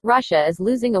Russia is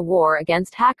losing a war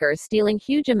against hackers stealing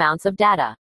huge amounts of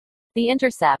data. The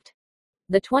Intercept.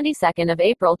 The 22nd of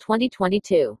April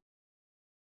 2022.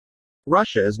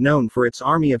 Russia is known for its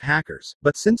army of hackers,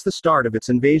 but since the start of its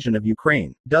invasion of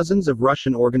Ukraine, dozens of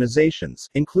Russian organizations,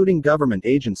 including government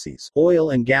agencies, oil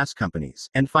and gas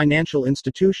companies, and financial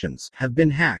institutions, have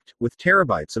been hacked, with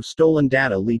terabytes of stolen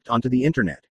data leaked onto the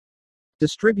internet.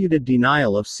 Distributed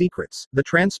Denial of Secrets, the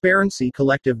transparency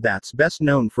collective that's best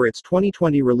known for its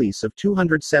 2020 release of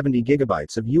 270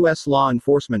 gigabytes of U.S. law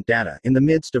enforcement data in the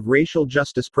midst of racial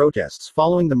justice protests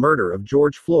following the murder of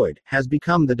George Floyd, has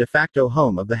become the de facto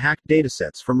home of the hacked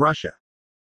datasets from Russia.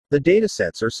 The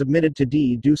datasets are submitted to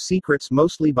Do Secrets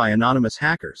mostly by anonymous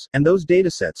hackers, and those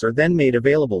datasets are then made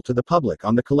available to the public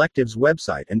on the collective's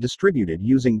website and distributed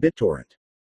using BitTorrent.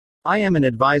 I am an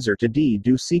advisor to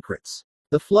Do Secrets.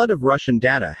 The flood of Russian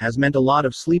data has meant a lot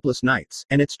of sleepless nights,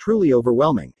 and it's truly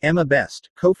overwhelming, Emma Best,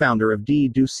 co-founder of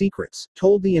Do Secrets,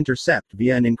 told The Intercept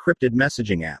via an encrypted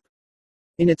messaging app.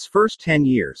 In its first 10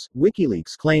 years,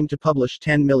 WikiLeaks claimed to publish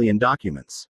 10 million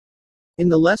documents. In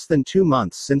the less than 2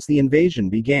 months since the invasion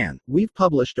began, we've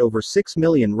published over 6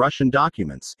 million Russian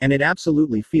documents, and it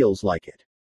absolutely feels like it.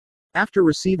 After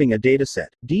receiving a dataset,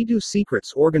 Do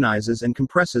Secrets organizes and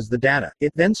compresses the data.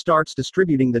 It then starts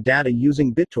distributing the data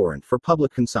using BitTorrent for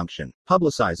public consumption,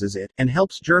 publicizes it, and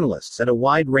helps journalists at a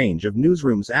wide range of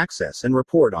newsrooms access and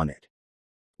report on it.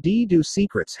 Do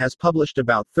Secrets has published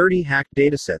about 30 hacked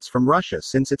datasets from Russia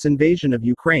since its invasion of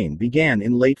Ukraine began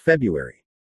in late February.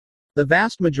 The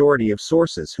vast majority of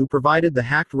sources who provided the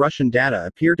hacked Russian data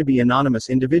appear to be anonymous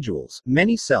individuals,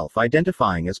 many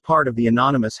self-identifying as part of the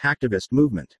anonymous hacktivist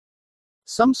movement.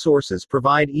 Some sources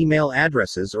provide email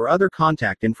addresses or other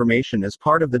contact information as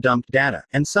part of the dumped data,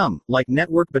 and some, like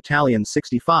Network Battalion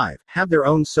 65, have their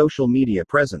own social media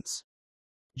presence.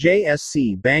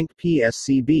 JSC Bank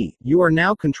PSCB, you are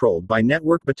now controlled by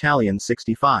Network Battalion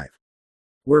 65.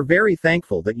 We're very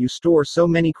thankful that you store so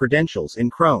many credentials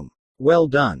in Chrome. Well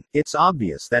done. It's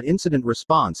obvious that incident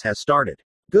response has started.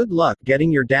 Good luck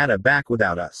getting your data back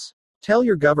without us. Tell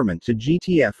your government to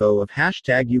GTFO of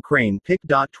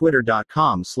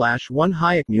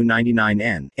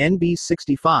 #UkrainePic.twitter.com/1HayekMu99N,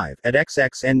 NB65, at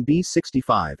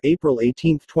XXNB65, April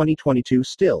 18, 2022.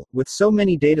 Still, with so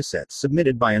many datasets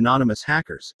submitted by anonymous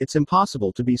hackers, it's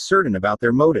impossible to be certain about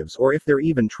their motives or if they're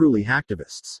even truly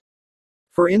hacktivists.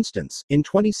 For instance, in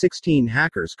 2016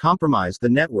 hackers compromised the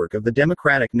network of the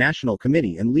Democratic National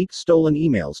Committee and leaked stolen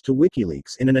emails to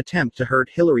WikiLeaks in an attempt to hurt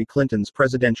Hillary Clinton's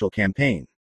presidential campaign.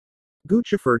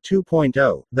 Guccifer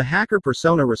 2.0, the hacker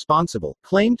persona responsible,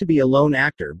 claimed to be a lone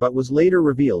actor but was later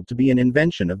revealed to be an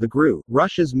invention of the GRU,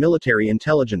 Russia's military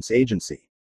intelligence agency.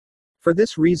 For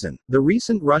this reason, the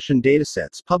recent Russian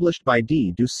datasets published by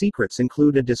Do Secrets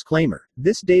include a disclaimer: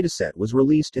 this dataset was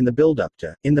released in the build-up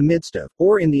to, in the midst of,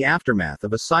 or in the aftermath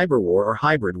of a cyber war or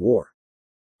hybrid war.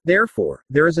 Therefore,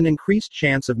 there is an increased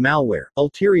chance of malware,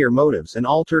 ulterior motives, and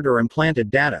altered or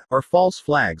implanted data, or false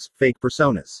flags, fake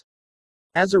personas.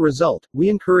 As a result, we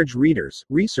encourage readers,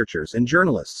 researchers, and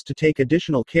journalists to take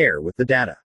additional care with the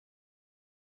data.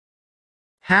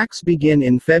 Hacks begin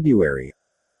in February.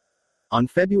 On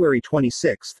February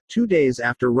 26, 2 days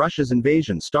after Russia's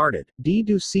invasion started,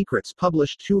 Do Secrets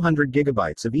published 200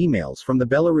 gigabytes of emails from the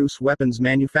Belarus weapons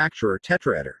manufacturer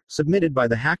Tetraeder, submitted by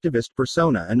the hacktivist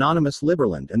persona Anonymous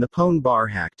Liberland and the Pwn Bar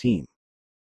hack team.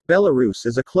 Belarus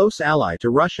is a close ally to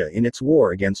Russia in its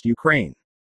war against Ukraine.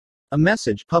 A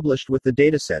message published with the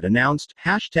dataset announced,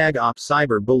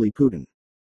 #OpCyberBullyPutin.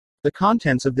 The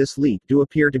contents of this leak do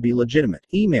appear to be legitimate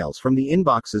emails from the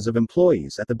inboxes of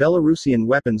employees at the Belarusian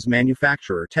weapons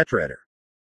manufacturer Tetraeder.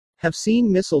 Have seen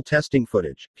missile testing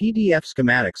footage, PDF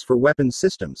schematics for weapons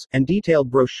systems, and detailed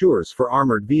brochures for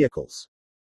armored vehicles.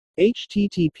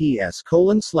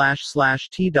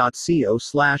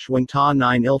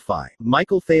 https://t.co/wingta9ilfi,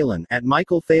 Michael Thalen, at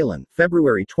Michael Thalen,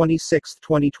 February 26,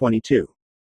 2022.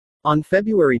 On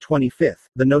February 25,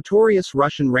 the notorious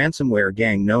Russian ransomware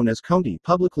gang known as Conti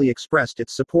publicly expressed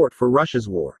its support for Russia's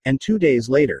war, and 2 days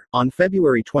later, on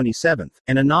February 27,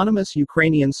 an anonymous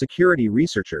Ukrainian security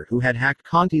researcher who had hacked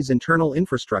Conti's internal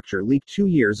infrastructure leaked 2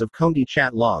 years of Conti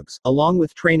chat logs, along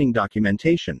with training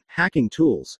documentation, hacking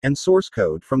tools, and source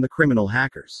code from the criminal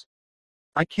hackers.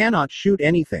 I cannot shoot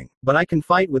anything, but I can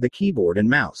fight with a keyboard and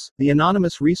mouse, the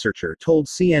anonymous researcher told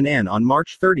CNN on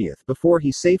March 30 before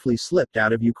he safely slipped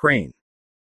out of Ukraine.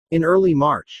 In early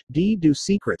March, Do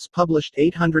Secrets published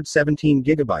 817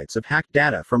 gigabytes of hacked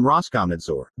data from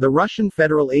Roskomnadzor, the Russian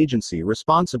federal agency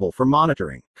responsible for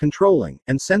monitoring, controlling,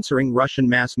 and censoring Russian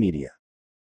mass media.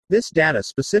 This data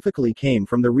specifically came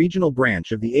from the regional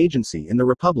branch of the agency in the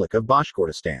Republic of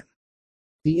Bashkortostan.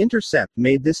 The Intercept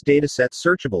made this dataset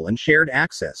searchable and shared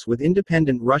access with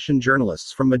independent Russian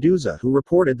journalists from Meduza who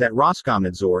reported that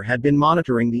Roskomnadzor had been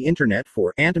monitoring the Internet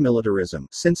for antimilitarism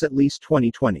since at least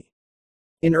 2020.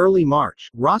 In early March,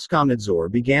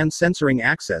 Roskomnadzor began censoring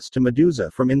access to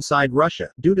Meduza from inside Russia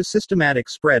due to systematic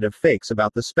spread of fakes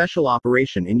about the special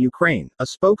operation in Ukraine, a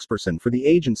spokesperson for the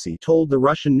agency told the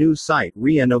Russian news site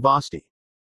RIA Novosti.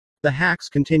 The hacks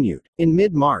continued. In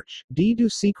mid-March,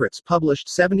 D2 Secrets published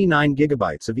 79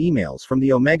 gigabytes of emails from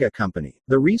the Omega Company,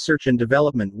 the research and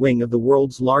development wing of the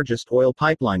world's largest oil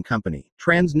pipeline company,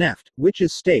 Transneft, which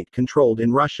is state-controlled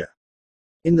in Russia.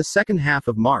 In the second half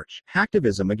of March,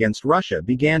 hacktivism against Russia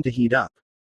began to heat up.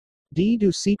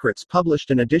 D2 Secrets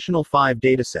published an additional 5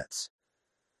 datasets.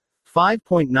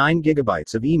 5.9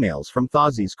 gigabytes of emails from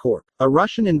Thazis Corp., a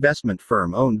Russian investment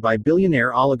firm owned by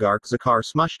billionaire oligarch Zakhar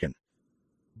Smushkin.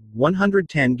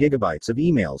 110 gigabytes of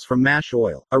emails from Mash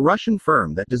Oil, a Russian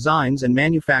firm that designs and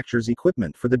manufactures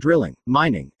equipment for the drilling,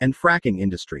 mining, and fracking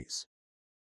industries.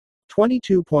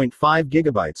 22.5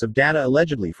 gigabytes of data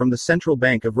allegedly from the Central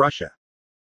Bank of Russia.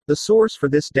 The source for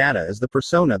this data is the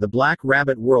persona The Black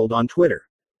Rabbit World on Twitter.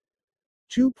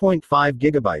 2.5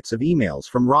 gigabytes of emails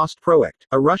from Rostproekt,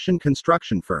 a Russian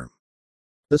construction firm.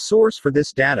 The source for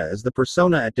this data is the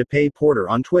persona at DePay Porter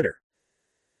on Twitter.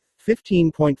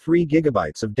 15.3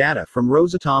 gigabytes of data from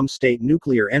Rosatom State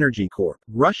Nuclear Energy Corp.,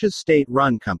 Russia's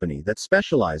state-run company that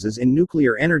specializes in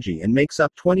nuclear energy and makes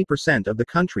up 20% of the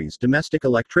country's domestic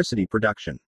electricity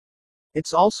production.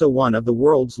 It's also one of the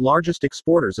world's largest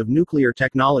exporters of nuclear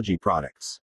technology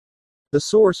products. The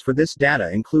source for this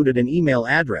data included an email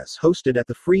address hosted at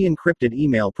the free encrypted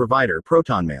email provider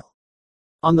ProtonMail.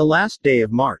 On the last day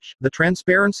of March, the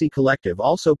Transparency Collective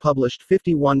also published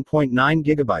 51.9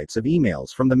 gigabytes of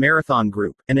emails from the Marathon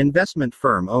Group, an investment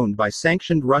firm owned by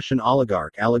sanctioned Russian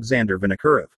oligarch Alexander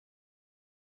Vinokurov.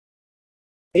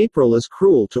 April is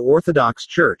cruel to Orthodox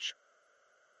Church.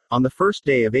 On the first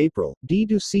day of April,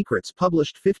 D2 Secrets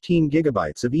published 15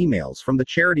 gigabytes of emails from the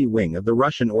charity wing of the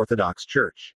Russian Orthodox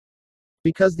Church.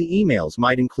 Because the emails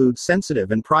might include sensitive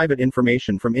and private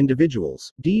information from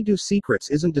individuals, D2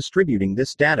 Secrets isn't distributing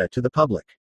this data to the public.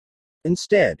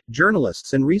 Instead,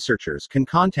 journalists and researchers can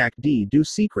contact D2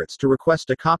 Secrets to request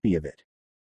a copy of it.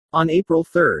 On April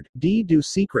 3, D2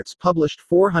 Secrets published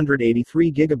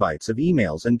 483 gigabytes of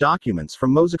emails and documents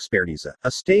from Mozexpertiza, a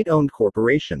state-owned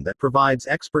corporation that provides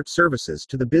expert services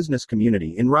to the business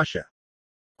community in Russia.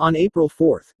 On April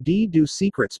 4, D2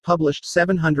 Secrets published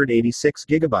 786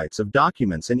 gigabytes of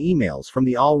documents and emails from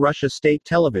the All Russia State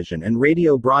Television and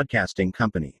Radio Broadcasting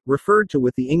Company, referred to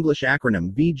with the English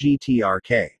acronym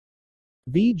VGTRK.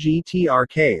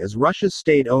 VGTRK is Russia's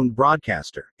state-owned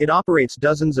broadcaster. It operates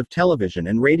dozens of television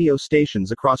and radio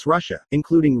stations across Russia,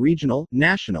 including regional,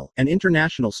 national, and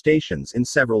international stations in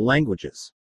several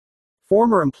languages.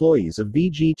 Former employees of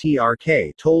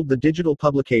VGTRK told the digital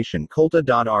publication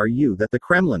Kolta.ru that the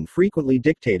Kremlin frequently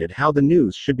dictated how the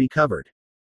news should be covered.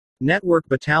 Network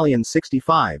Battalion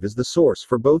 65 is the source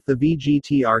for both the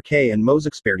VGTRK and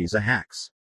Mozexpertiza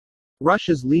hacks.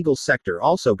 Russia's legal sector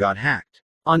also got hacked.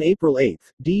 On April 8,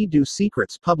 D2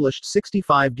 Secrets published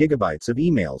 65 gigabytes of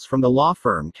emails from the law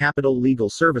firm Capital Legal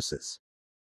Services.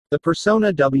 The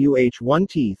persona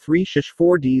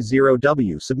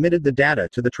WH1T3-4D0W submitted the data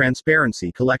to the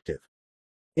Transparency Collective.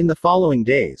 In the following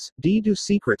days, D2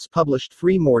 Secrets published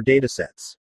 3 more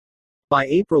datasets. By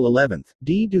April 11,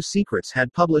 D2 Secrets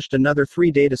had published another 3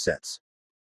 datasets.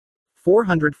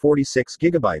 446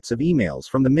 gigabytes of emails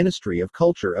from the Ministry of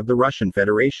Culture of the Russian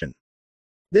Federation.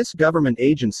 This government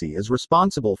agency is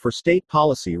responsible for state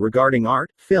policy regarding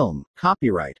art, film,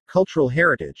 copyright, cultural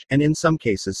heritage, and in some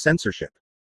cases censorship.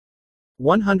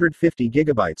 150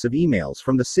 gigabytes of emails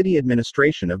from the city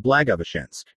administration of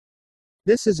Blagoveshchensk.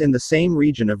 This is in the same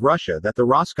region of Russia that the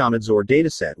Roskomnadzor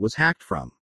dataset was hacked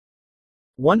from.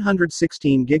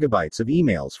 116 gigabytes of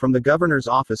emails from the governor's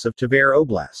office of Tver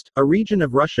Oblast, a region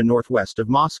of Russia northwest of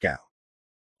Moscow.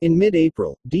 In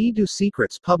mid-April, D2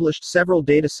 Secrets published several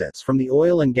datasets from the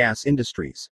oil and gas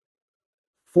industries.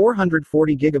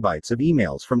 440 gigabytes of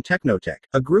emails from Technotech,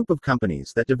 a group of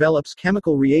companies that develops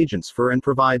chemical reagents for and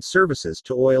provides services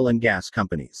to oil and gas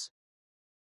companies.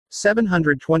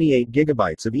 728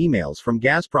 gigabytes of emails from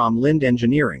Gazprom Lind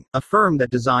Engineering, a firm that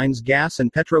designs gas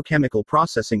and petrochemical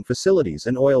processing facilities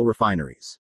and oil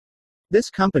refineries. This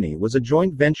company was a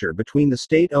joint venture between the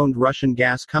state-owned Russian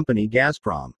gas company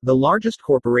Gazprom, the largest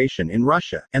corporation in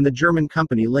Russia, and the German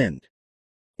company Lind.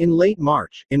 In late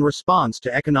March, in response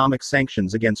to economic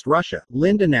sanctions against Russia,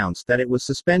 Lind announced that it was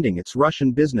suspending its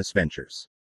Russian business ventures.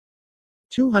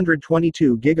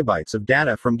 222 gigabytes of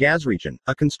data from Gazregion,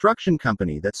 a construction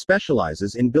company that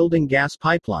specializes in building gas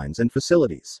pipelines and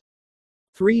facilities.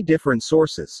 3 different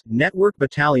sources, Network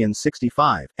Battalion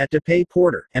 65, at DePay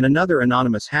Porter, and another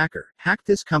anonymous hacker, hacked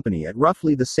this company at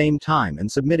roughly the same time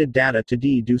and submitted data to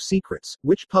D-Do Secrets,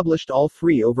 which published all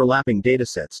 3 overlapping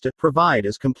datasets to provide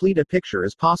as complete a picture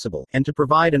as possible, and to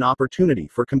provide an opportunity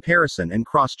for comparison and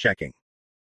cross-checking.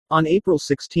 On April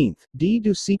 16,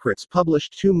 D-Do Secrets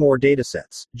published 2 more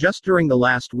datasets. Just during the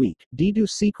last week, D-Do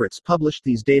Secrets published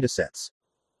these datasets.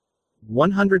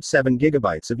 107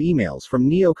 gigabytes of emails from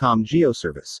Neocom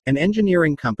Geoservice, an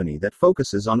engineering company that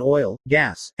focuses on oil,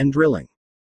 gas, and drilling.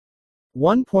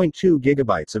 1.2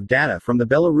 gigabytes of data from the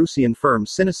Belarusian firm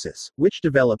Synesys, which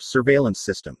develops surveillance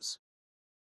systems.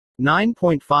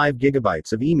 9.5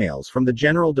 gigabytes of emails from the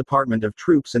General Department of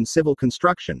Troops and Civil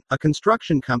Construction, a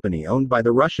construction company owned by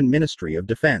the Russian Ministry of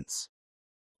Defense.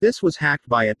 This was hacked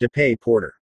by at DePay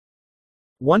Porter.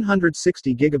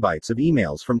 160 gigabytes of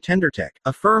emails from TenderTech,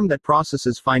 a firm that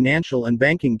processes financial and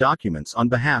banking documents on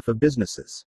behalf of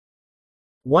businesses.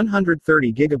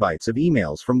 130 gigabytes of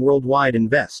emails from Worldwide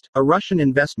Invest, a Russian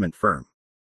investment firm.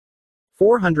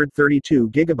 432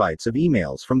 gigabytes of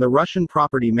emails from the Russian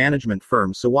property management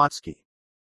firm Sawatsky.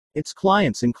 Its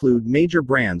clients include major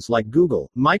brands like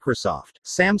Google, Microsoft,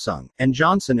 Samsung, and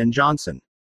Johnson & Johnson.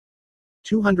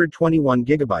 221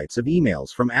 gigabytes of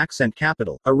emails from Accent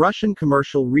Capital, a Russian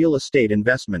commercial real estate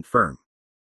investment firm.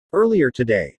 Earlier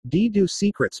today, D-Do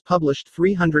Secrets published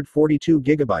 342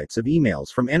 gigabytes of emails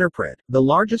from Enerpred, the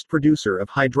largest producer of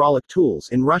hydraulic tools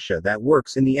in Russia that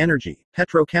works in the energy,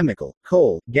 petrochemical,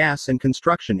 coal, gas and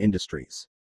construction industries.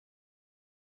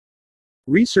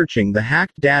 Researching the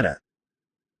hacked data.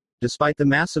 Despite the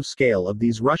massive scale of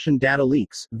these Russian data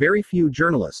leaks, very few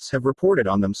journalists have reported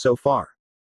on them so far.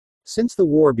 Since the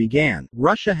war began,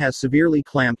 Russia has severely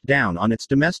clamped down on its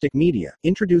domestic media,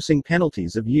 introducing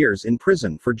penalties of years in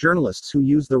prison for journalists who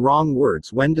use the wrong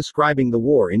words when describing the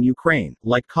war in Ukraine,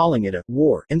 like calling it a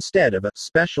war instead of a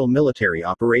special military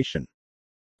operation.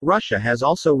 Russia has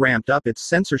also ramped up its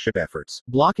censorship efforts,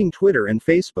 blocking Twitter and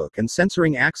Facebook and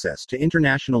censoring access to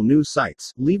international news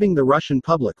sites, leaving the Russian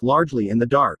public largely in the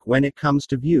dark when it comes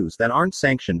to views that aren't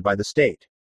sanctioned by the state.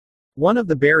 One of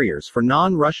the barriers for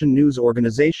non-Russian news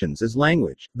organizations is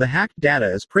language. The hacked data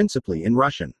is principally in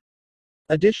Russian.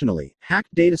 Additionally,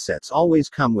 hacked datasets always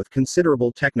come with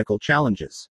considerable technical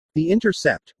challenges. The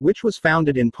Intercept, which was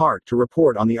founded in part to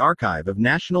report on the archive of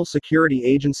National Security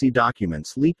Agency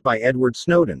documents leaked by Edward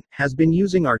Snowden, has been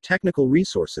using our technical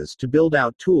resources to build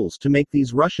out tools to make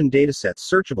these Russian datasets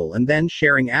searchable and then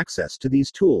sharing access to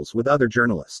these tools with other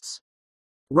journalists.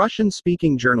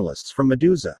 Russian-speaking journalists from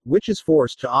Meduza, which is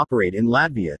forced to operate in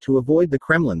Latvia to avoid the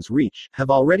Kremlin's reach, have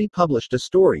already published a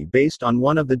story based on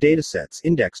one of the datasets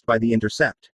indexed by the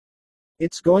Intercept.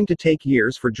 It's going to take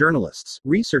years for journalists,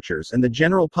 researchers and the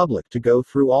general public to go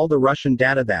through all the Russian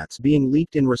data that's being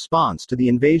leaked in response to the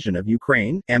invasion of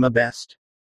Ukraine. Emma Best.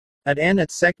 At N at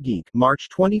SecGeek, March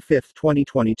 25,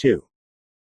 2022.